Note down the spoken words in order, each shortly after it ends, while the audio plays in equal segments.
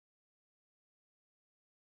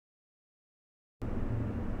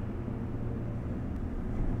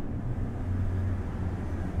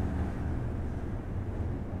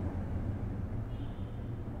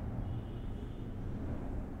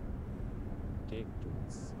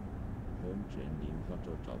টেকটুনস home trending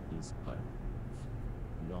হটটপ ইস্পার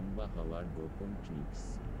লম্বা হওয়ার গোপন ট্রিক্স।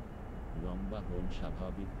 লম্বা হোম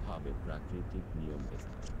স্বাভাবিকভাবে প্রাকৃতিক নিয়মে।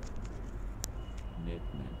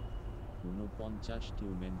 নেটম্যান 49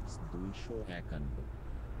 টিউমেন্টস 251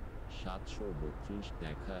 732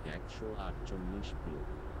 দেখা 148 প্রিয়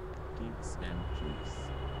টিপস অ্যান্ড ট্রিক্স।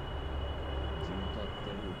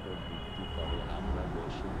 জিনতত্ত্বের উপর ভিত্তি করে আমরা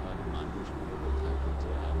বেশিরভাগ মানুষ ভেবে থাকি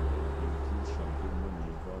যে আমাদের বৃদ্ধি সম্পূর্ণ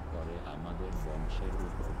নির্ভর করে আমাদের বংশের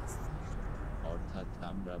উপর, অর্থাৎ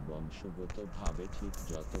আমরা বংশগতভাবে ঠিক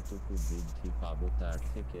যতটুকু বৃদ্ধি পাব তার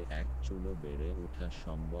থেকে এক চুলও বেড়ে ওঠা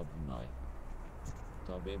সম্ভব নয়।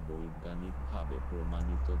 তবে বৈজ্ঞানিকভাবে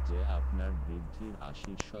প্রমাণিত যে আপনার বৃদ্ধির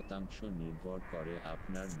 80% নির্ভর করে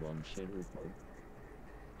আপনার বংশের উপর,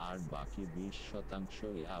 আর বাকি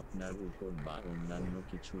 20% আপনার উপর বা অন্যান্য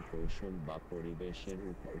কিছু কৌশল বা পরিবেশের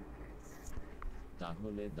উপর।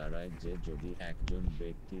 তাহলে দাঁড়ায় যে যদি একজন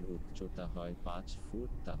ব্যক্তির উচ্চতা হয় 5 ফুট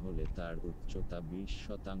তাহলে তার উচ্চতা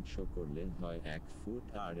 20% করলে হয় 1 ফুট,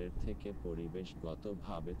 আর এর থেকে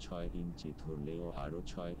পরিবেশগতভাবে 6 ইঞ্চি ধরলেও আরও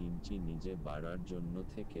 6 ইঞ্চি নিজে বাড়ার জন্য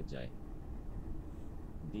থেকে যায়।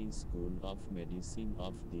 The school of medicine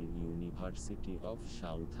of the university of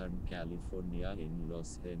southern California in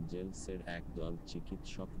loss অ্যাঞ্জেলসের একদল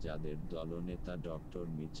চিকিৎসক, যাদের দলনেতা ডক্টর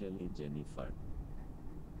মিচেল ই জেনিফার,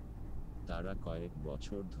 তারা কয়েক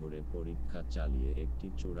বছর ধরে পরীক্ষা চালিয়ে একটি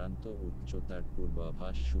চূড়ান্ত উচ্চতার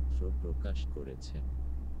পূর্বাভাস সূত্র প্রকাশ করেছেন।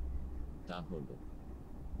 তা হল,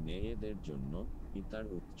 মেয়েদের জন্য পিতার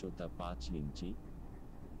উচ্চতা 5 ইঞ্চি,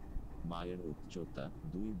 মায়ের উচ্চতা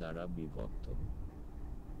 2 দ্বারা বিভক্ত।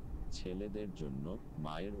 ছেলেদের জন্য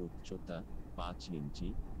মায়ের উচ্চতা 5 ইঞ্চি,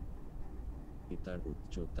 পিতার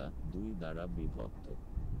উচ্চতা 2 দ্বারা বিভক্ত।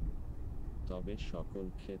 তবে সকল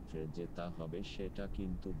ক্ষেত্রে যে তা হবে সেটা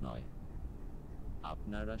কিন্তু নয়।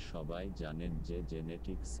 আপনারা সবাই জানেন যে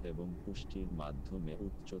জেনেটিক্স এবং পুষ্টির মাধ্যমে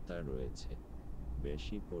উচ্চতা রয়েছে।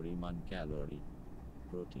 বেশি পরিমাণ ক্যালোরি,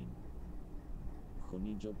 প্রোটিন,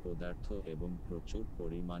 খনিজ পদার্থ এবং প্রচুর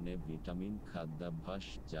পরিমাণে ভিটামিন খাদ্যাভ্যাস,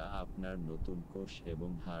 যা আপনার নতুন কোষ এবং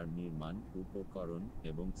হাড় নির্মাণ, উপকরণ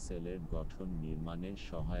এবং সেলের গঠন নির্মাণে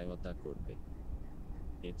সহায়তা করবে।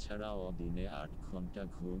 এছাড়াও দিনে 8 ঘন্টা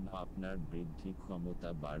ঘুম আপনার বৃদ্ধি ক্ষমতা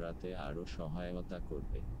বাড়াতে আরও সহায়তা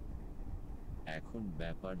করবে। এখন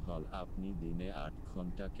ব্যাপার হল, আপনি দিনে 8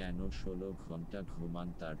 ঘন্টা কেন 16 ঘন্টা ঘুমান,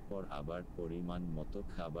 তারপর আবার পরিমাণ মতো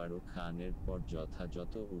খাবারও খান, এরপর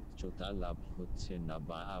যথাযথ উচ্চতা লাভ হচ্ছে না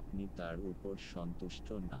বা আপনি তার উপর সন্তুষ্ট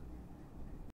না।